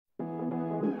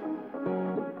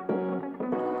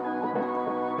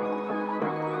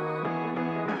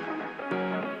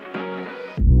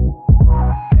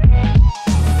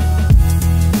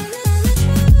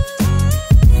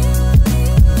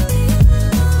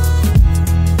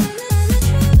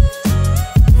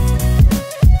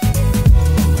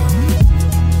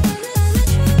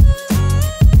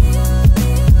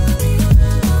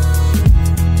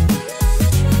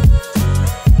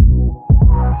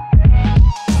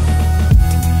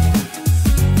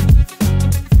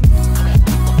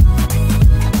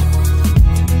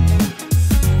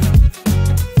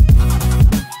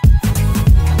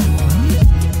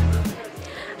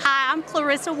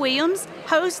Williams,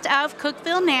 host of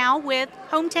Cookeville Now with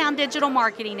Hometown Digital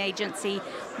Marketing Agency.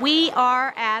 We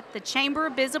are at the Chamber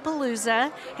of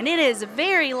Bizapalooza, and it is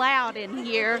very loud in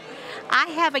here. I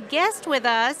have a guest with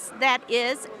us that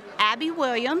is Abby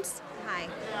Williams. Hi.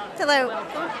 Hello.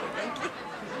 Thank you.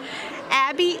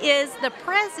 Abby is the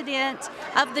president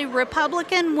of the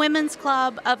Republican Women's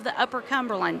Club of the Upper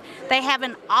Cumberland. They have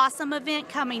an awesome event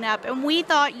coming up, and we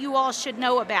thought you all should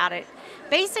know about it.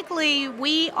 Basically,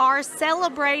 we are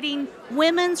celebrating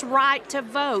women's right to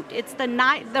vote. It's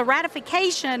the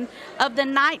ratification of the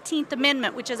 19th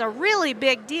Amendment, which is a really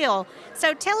big deal.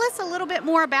 So tell us a little bit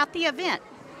more about the event.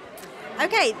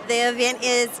 Okay, the event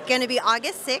is going to be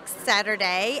August 6th,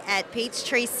 Saturday, at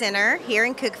Peachtree Center here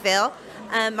in Cookeville.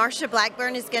 Marsha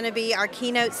Blackburn is going to be our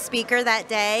keynote speaker that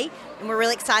day, and we're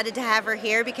really excited to have her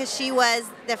here because she was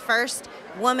the first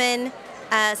woman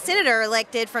senator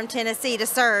elected from Tennessee to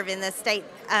serve in the state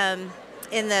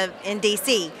in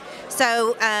D.C.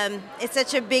 So it's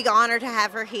such a big honor to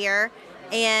have her here,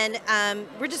 and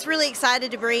we're just really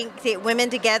excited to get women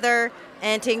together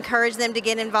and to encourage them to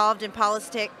get involved in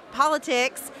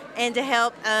politics and to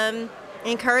help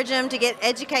encourage them to get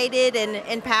educated and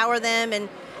empower them, and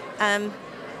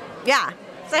yeah.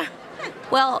 So.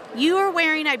 Well, you are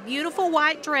wearing a beautiful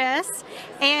white dress,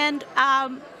 and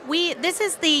this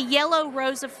is the Yellow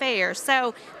Rose Affair.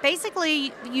 So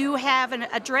basically you have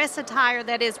a dress attire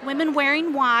that is women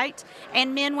wearing white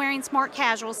and men wearing smart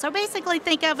casual. So basically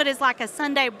think of it as like a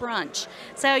Sunday brunch.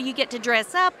 So you get to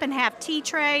dress up and have tea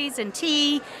trays and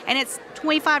tea, and it's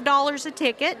 $25 a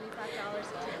ticket.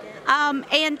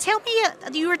 And tell me,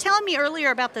 you were telling me earlier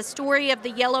about the story of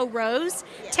the Yellow Rose.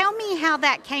 Yes. Tell me how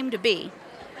that came to be.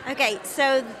 Okay,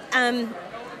 so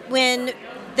when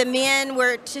the men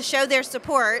were to show their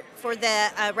support for the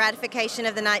ratification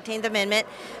of the 19th Amendment,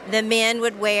 the men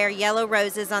would wear yellow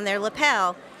roses on their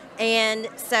lapel. And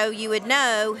so you would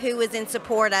know who was in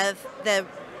support of the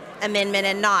amendment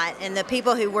and not. And the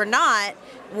people who were not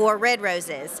wore red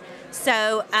roses.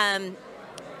 So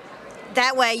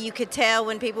that way you could tell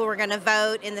when people were going to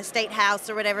vote in the state house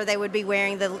or whatever, they would be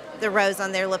wearing the rose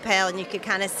on their lapel, and you could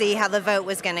kind of see how the vote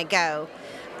was going to go.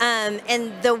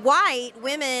 And the white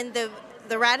women,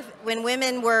 when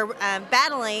women were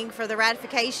battling for the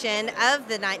ratification of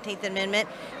the 19th Amendment,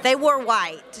 they wore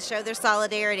white to show their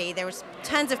solidarity. There was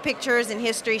tons of pictures in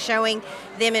history showing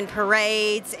them in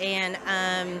parades and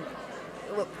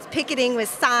picketing with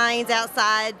signs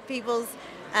outside people's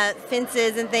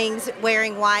fences and things,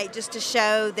 wearing white, just to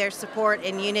show their support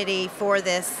and unity for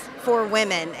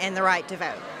women and the right to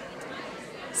vote.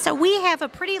 So we have a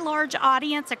pretty large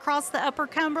audience across the Upper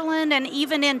Cumberland and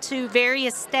even into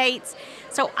various states.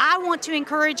 So I want to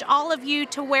encourage all of you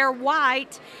to wear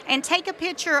white and take a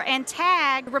picture and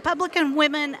tag Republican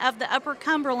Women of the Upper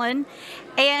Cumberland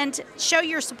and show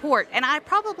your support. And I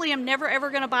probably am never ever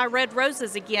going to buy red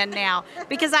roses again now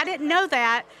because I didn't know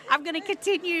that. I'm going to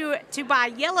continue to buy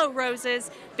yellow roses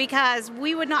because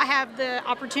we would not have the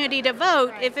opportunity to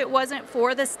vote if it wasn't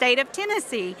for the state of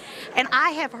Tennessee. And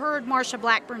I have heard Marsha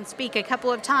Blackburn speak a couple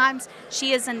of times.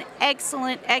 She is an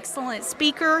excellent, excellent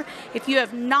speaker. If you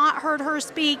have not heard her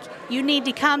speak, you need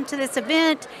to come to this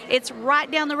event. It's right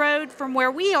down the road from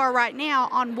where we are right now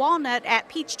on Walnut at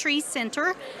Peachtree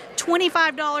Center.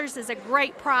 $25 is a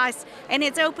great price, and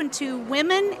it's open to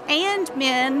women and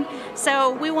men,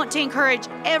 so we want to encourage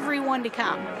everyone to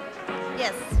come.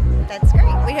 Yes, that's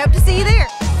great. We hope to see you there.